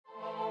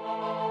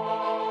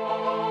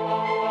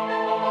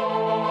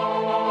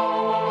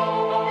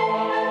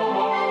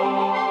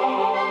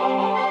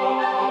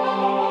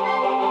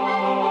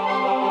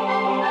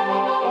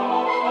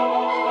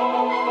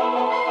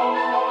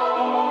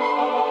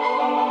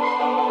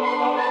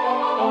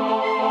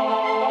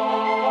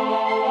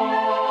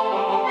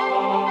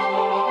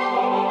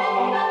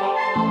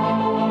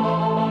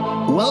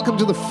welcome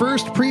to the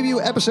first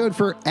preview episode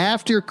for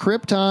After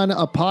Krypton,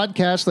 a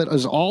podcast that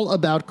is all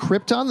about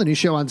Krypton, the new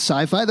show on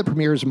Sci-Fi that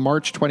premieres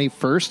March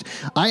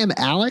 21st. I am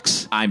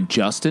Alex. I'm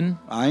Justin.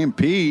 I am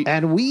Pete.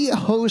 And we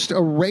host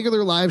a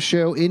regular live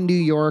show in New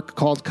York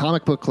called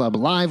Comic Book Club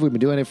Live. We've been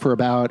doing it for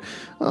about,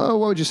 what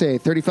would you say,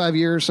 35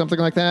 years, something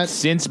like that?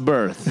 Since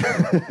birth.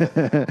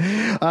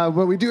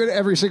 But we do it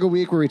every single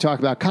week where we talk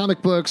about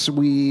comic books.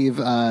 We've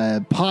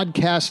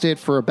podcasted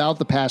for about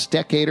the past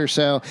decade or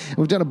so. And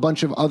we've done a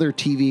bunch of other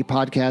TV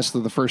podcasts.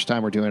 The first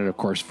time we're doing it, of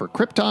course, for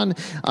Krypton.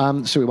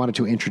 So we wanted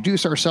to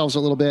introduce ourselves a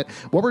little bit.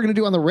 What we're going to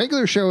do on the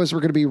regular show is we're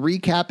going to be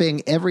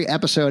recapping every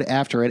episode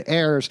after it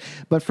airs.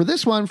 But for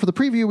this one, for the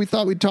preview, we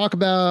thought we'd talk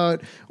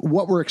about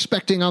what we're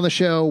expecting on the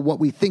show,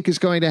 what we think is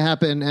going to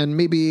happen, and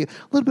maybe a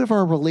little bit of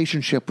our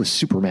relationship with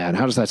Superman.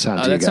 How does that sound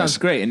to you guys? That sounds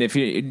great. And if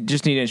you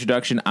just need an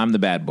introduction, I'm the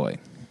bad boy.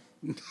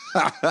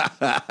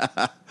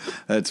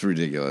 That's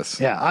ridiculous.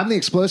 Yeah, I'm the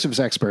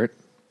explosives expert.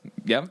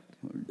 Yep.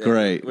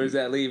 Great. Where does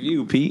that leave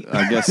you, Pete?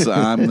 I guess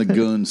I'm the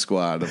goon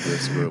squad of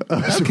this group.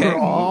 So we're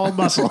all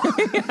muscle.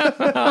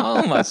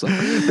 All muscle.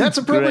 That's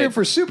appropriate Great.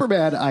 for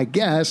Superman, I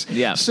guess.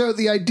 Yeah. So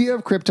the idea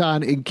of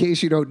Krypton, in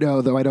case you don't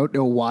know, though I don't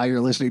know why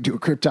you're listening to a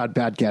Krypton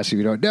podcast if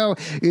you don't know,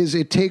 is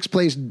it takes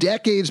place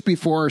decades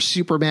before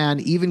Superman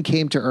even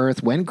came to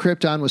Earth, when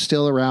Krypton was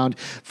still around,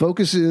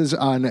 focuses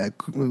on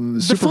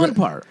The fun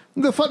part.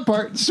 The fun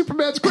part,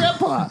 Superman's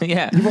grandpa.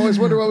 Yeah. You've always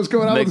wondered what was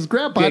going on with his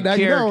grandpa. The Now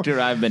you know. character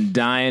I've been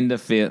dying to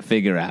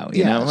figure out.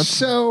 You know?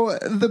 So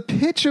the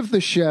pitch of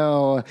the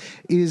show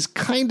is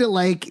kind of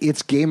like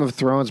it's Game of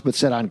Thrones, but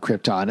set on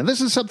Krypton. And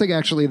this is something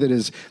actually that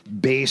is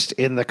based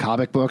in the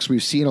comic books.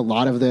 We've seen a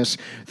lot of this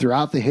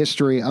throughout the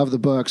history of the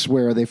books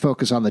where they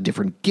focus on the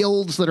different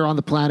guilds that are on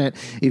the planet.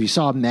 If you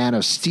saw Man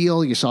of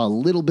Steel, you saw a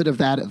little bit of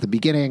that at the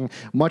beginning,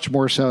 much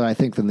more so, I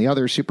think, than the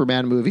other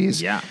Superman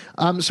movies. Yeah.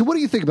 So what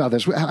do you think about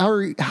this?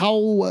 How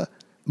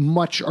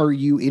much are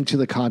you into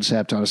the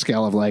concept on a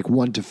scale of like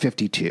 1 to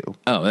 52?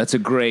 Oh, that's a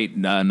great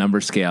number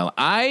scale.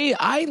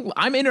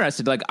 I'm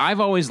interested. Like,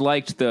 I've always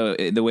liked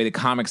the way the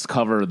comics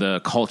cover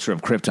the culture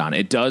of Krypton.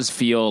 It does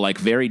feel like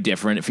very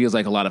different. It feels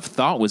like a lot of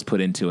thought was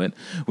put into it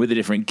with the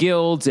different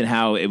guilds and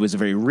how it was a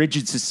very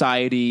rigid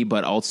society,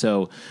 but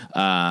also,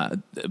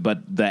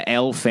 but the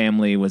L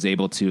family was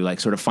able to like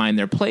sort of find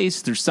their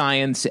place through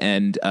science,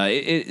 and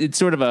it's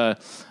sort of a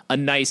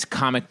nice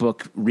comic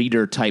book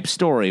reader type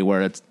story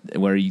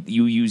where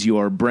you use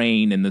your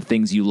brain and the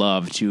things you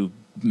love to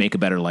make a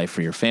better life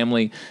for your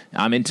family.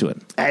 I'm into it.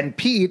 And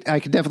Pete, I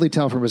can definitely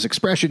tell from his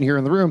expression here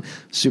in the room,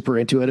 super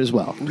into it as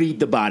well. Read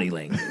the body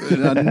language.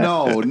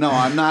 No,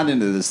 I'm not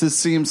into this. This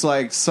seems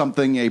like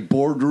something a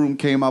boardroom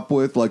came up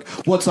with. Like,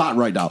 what's hot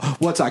right now?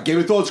 What's hot? Game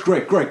of Thrones,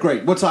 great.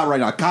 What's hot right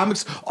now?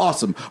 Comics,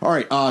 awesome. All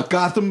right,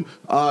 Gotham,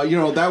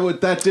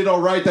 that did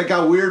all right. That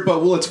got weird,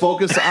 but let's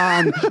focus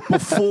on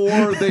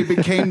before they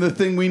became the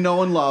thing we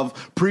know and love.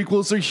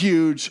 Prequels are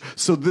huge,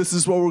 so this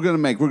is what we're going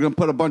to make. We're going to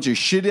put a bunch of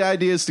shitty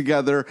ideas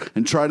together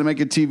and try to make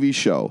a TV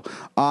show.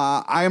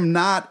 I am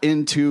not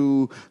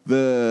into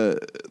the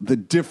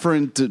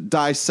different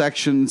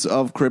dissections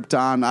of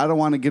Krypton. I don't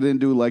want to get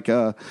into like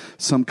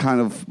some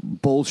kind of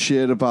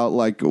bullshit about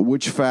like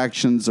which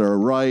factions are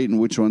right and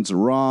which ones are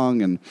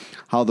wrong and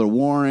how they're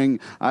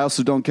warring. I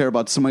also don't care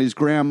about somebody's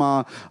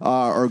grandma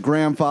or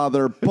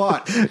grandfather.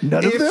 But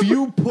if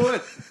you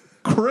put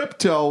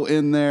crypto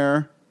in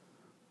there,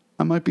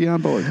 I might be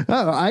on board.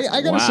 Oh,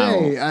 I got to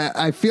say,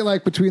 I feel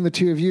like between the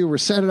two of you, we're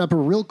setting up a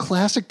real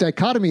classic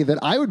dichotomy that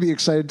I would be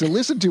excited to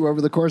listen to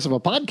over the course of a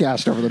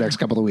podcast over the next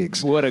couple of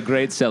weeks. What a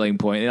great selling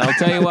point. And I'll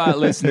tell you what,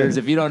 listeners,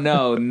 if you don't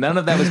know, none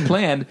of that was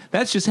planned.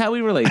 That's just how we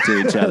relate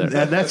to each other.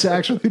 And that's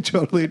actually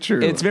totally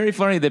true. It's very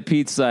funny that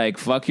Pete's like,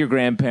 fuck your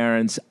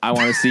grandparents. I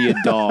want to see a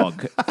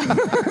dog.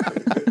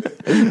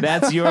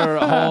 That's your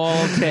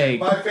whole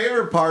take. My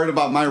favorite part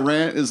about my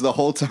rant is the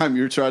whole time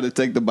you're trying to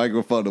take the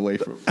microphone away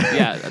from me.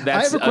 Yeah, that's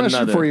I have a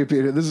question for you,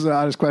 Peter. This is an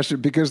honest question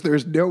because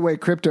there's no way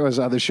crypto is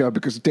on the show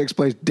because it takes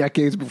place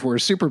decades before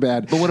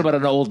Superman. But what about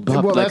an old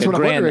pup well, like that's a what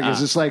I'm wondering. Is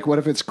grand? it's like, what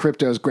if it's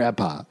crypto's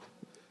grandpa?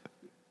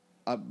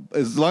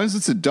 As long as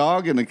it's a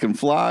dog and it can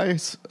fly,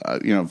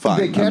 fine.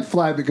 They can't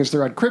fly because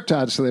they're on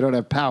Krypton, so they don't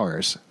have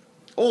powers.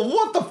 Oh,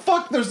 what the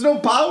fuck? There's no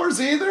powers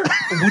either?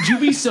 Would you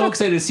be so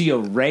excited to see a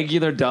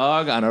regular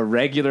dog on a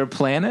regular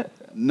planet?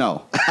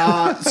 No.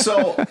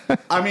 So,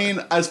 I mean,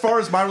 as far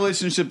as my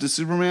relationship to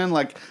Superman,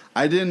 like,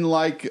 I didn't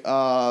like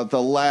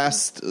the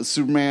last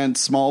Superman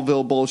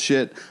Smallville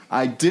bullshit.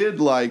 I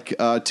did like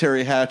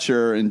Terry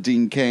Hatcher and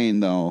Dean Cain,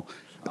 though.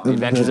 The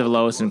Adventures of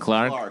Lois and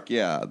Clark?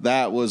 Yeah,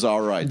 that was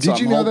all right. Did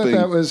you know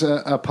that was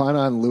a pun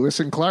on Lewis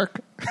and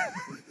Clark?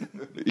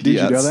 Did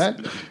you know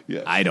that?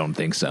 Yes. I don't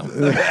think so.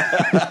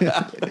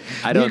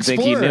 I don't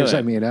think he knew it.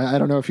 I mean, I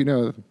don't know if you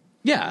know.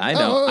 Yeah, I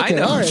know. Oh, okay. I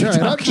know. All right, what you're I'm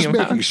talking just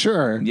about. making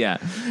sure. Yeah,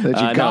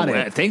 that you got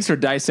it. Thanks for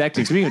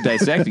dissecting. Speaking of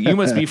dissecting, you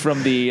must be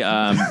from the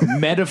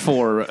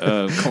metaphor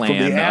clan, from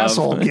the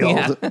asshole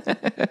guild.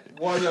 Yeah.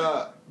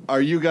 What?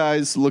 Are you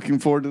guys looking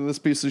forward to this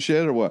piece of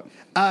shit or what?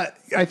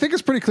 I think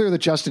it's pretty clear that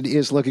Justin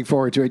is looking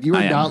forward to it. You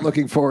are not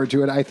looking forward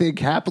to it. I think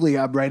happily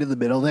I'm right in the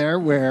middle there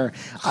where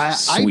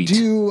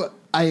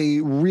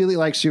I really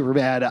like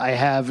Superman. I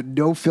have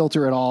no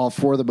filter at all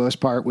for the most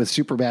part with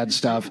Superman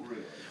stuff.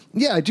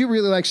 Yeah, I do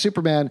really like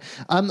Superman.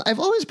 I've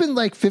always been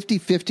like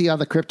 50-50 on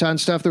the Krypton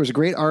stuff. There was a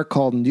great arc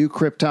called New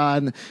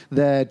Krypton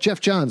that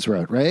Jeff Johns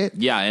wrote, right?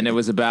 Yeah, and it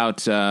was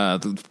about a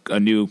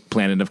new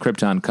planet of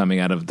Krypton coming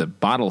out of the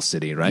Bottle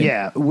City, right?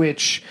 Yeah,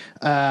 which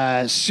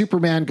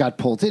Superman got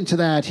pulled into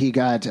that. He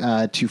got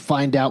to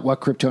find out what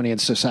Kryptonian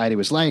society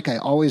was like. I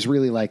always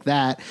really like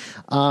that.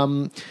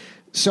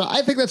 So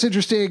I think that's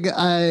interesting.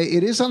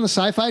 It is on the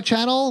Sci-Fi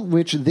Channel,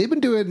 which they've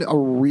been doing a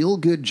real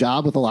good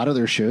job with a lot of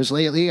their shows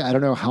lately. I don't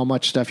know how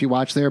much stuff you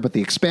watch there, but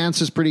The Expanse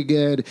is pretty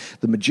good.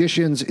 The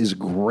Magicians is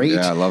great.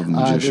 Yeah, I love The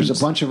Magicians.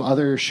 There's a bunch of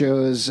other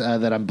shows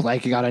that I'm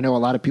blanking on. I know a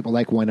lot of people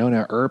like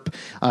Winona Earp.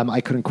 I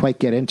couldn't quite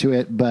get into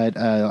it, but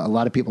a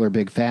lot of people are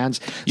big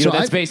fans. You know,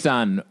 that's based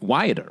on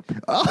Wyatt Earp.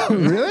 Oh,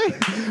 really?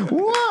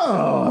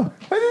 Whoa.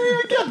 I didn't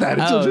even get that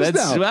until just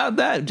that's now. About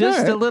that.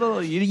 Just a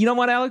little. You know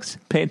what, Alex?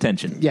 Pay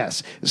attention.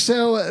 Yes.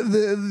 So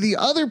the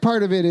other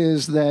part of it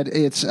is that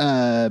it's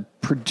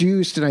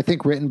produced and I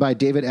think written by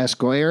David S.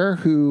 Goyer,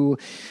 who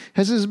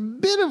has this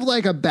bit of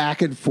like a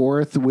back and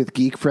forth with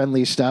geek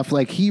friendly stuff.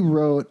 Like he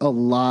wrote a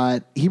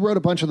lot. He wrote a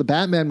bunch of the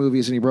Batman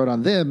movies and he wrote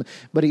on them,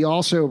 but he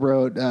also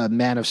wrote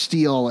Man of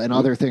Steel and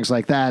other things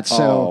like that.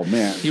 So,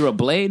 man. He wrote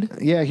Blade?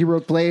 Yeah, he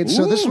wrote Blade.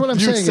 So this is what I'm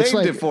saying. You saved it's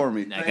like, it for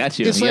me. I got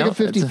you. It's like a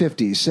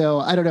 50-50. So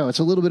I don't know. It's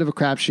a little bit of a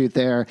crapshoot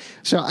there.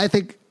 So I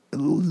think,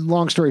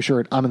 long story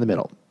short, I'm in the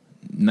middle.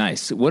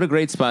 Nice. What a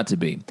great spot to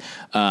be.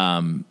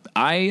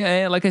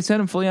 I like I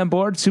said, I'm fully on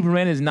board.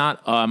 Superman is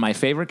not my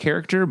favorite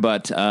character,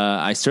 but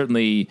I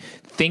certainly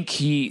think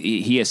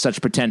he has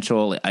such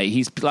potential.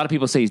 A lot of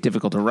people say he's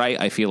difficult to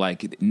write. I feel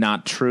like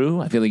not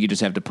true. I feel like you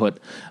just have to put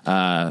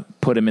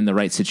him in the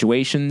right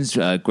situations,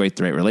 the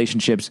right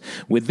relationships.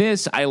 With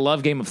this, I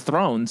love Game of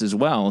Thrones as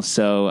well.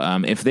 So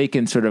if they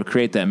can sort of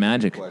create that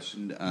magic.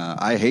 Question.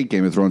 I hate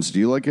Game of Thrones. Do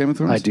you like Game of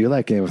Thrones? I do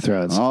like Game of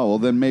Thrones. Oh, well,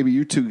 then maybe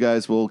you two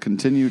guys will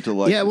continue to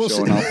like the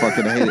show and I'll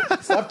fucking hate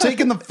it. Stop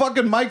taking the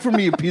fucking mic from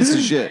me, you piece of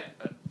shit.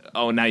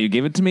 Oh, now you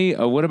give it to me?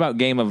 What about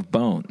Game of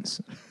Bones?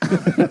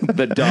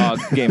 The dog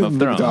Game of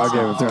Thrones. Dog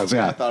Game of Thrones,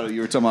 yeah. I thought you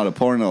were talking about a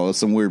porno,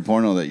 some weird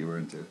porno that you were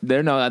into.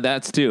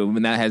 That's too,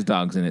 and that has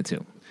dogs in it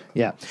too.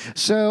 Yeah.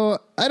 So,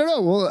 I don't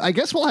know. Well, I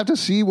guess we'll have to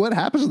see what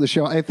happens in the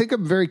show. I think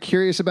I'm very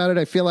curious about it.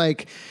 I feel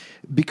like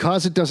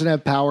because it doesn't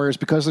have powers,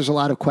 because there's a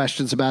lot of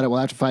questions about it, we'll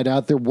have to find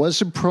out. There was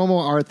some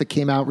promo art that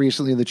came out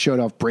recently that showed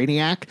off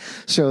Brainiac.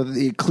 So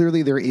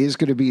clearly there is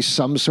going to be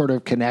some sort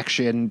of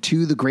connection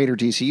to the greater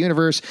DC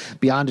universe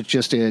beyond it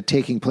just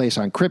taking place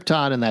on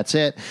Krypton, and that's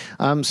it.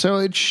 So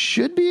it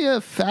should be a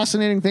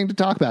fascinating thing to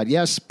talk about.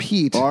 Yes,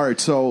 Pete. All right.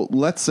 So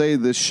let's say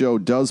this show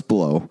does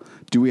blow.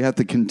 Do we have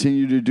to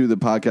continue to do the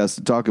podcast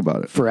to talk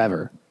about it?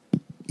 Forever.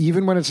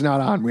 Even when it's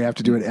not on, we have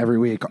to do it every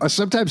week, or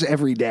sometimes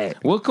every day.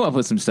 We'll come up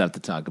with some stuff to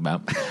talk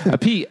about.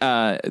 Pete,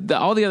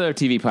 all the other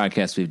TV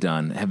podcasts we've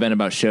done have been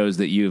about shows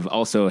that you've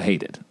also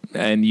hated,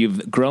 and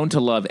you've grown to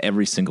love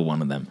every single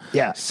one of them.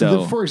 Yeah.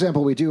 So, for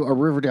example, we do a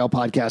Riverdale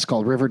podcast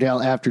called Riverdale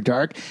After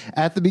Dark.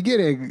 At the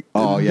beginning,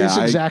 this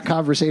exact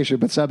conversation,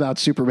 but somehow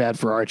it's Superman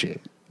for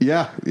Archie.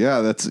 Yeah,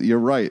 you're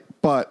right.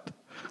 But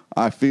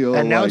I feel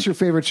and now like it's your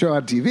favorite show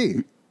on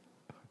TV.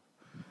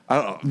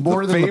 I don't know.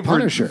 More than The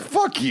Punisher.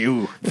 Fuck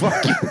you.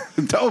 Fuck you.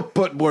 Don't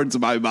put words in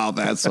my mouth,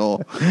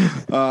 asshole.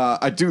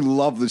 I do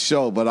love the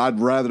show, but I'd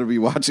rather be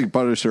watching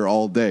Punisher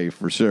all day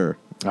for sure.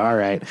 All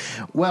right.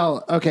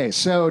 Well, okay,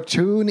 so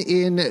tune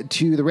in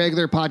to the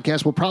regular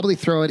podcast. We'll probably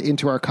throw it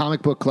into our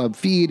Comic Book Club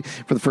feed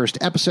for the first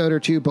episode or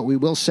two, but we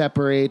will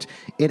separate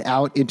it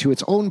out into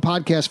its own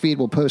podcast feed.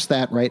 We'll post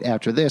that right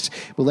after this.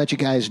 We'll let you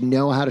guys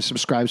know how to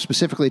subscribe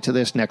specifically to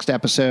this next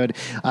episode.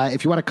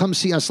 If you want to come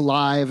see us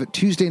live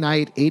Tuesday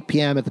night, 8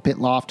 p.m. at the Pit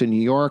Loft in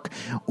New York,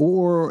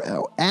 or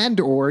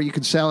you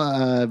can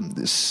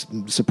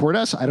support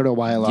us. I don't know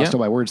why I lost all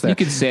my words there. You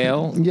can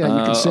sail. Yeah,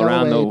 you can sail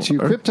around away to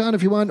Krypton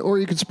if you want, or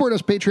you can support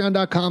us,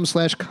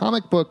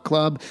 patreon.com/Comic Book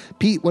Club.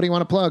 Pete, what do you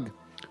want to plug?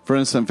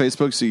 Friend us on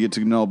Facebook so you get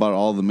to know about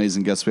all the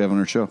amazing guests we have on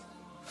our show.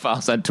 Follow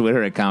us on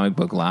Twitter at Comic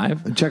Book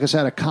Live. And check us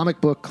out at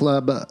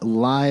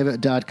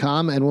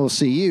comicbookclublive.com, and we'll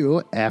see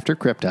you after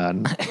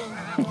Krypton.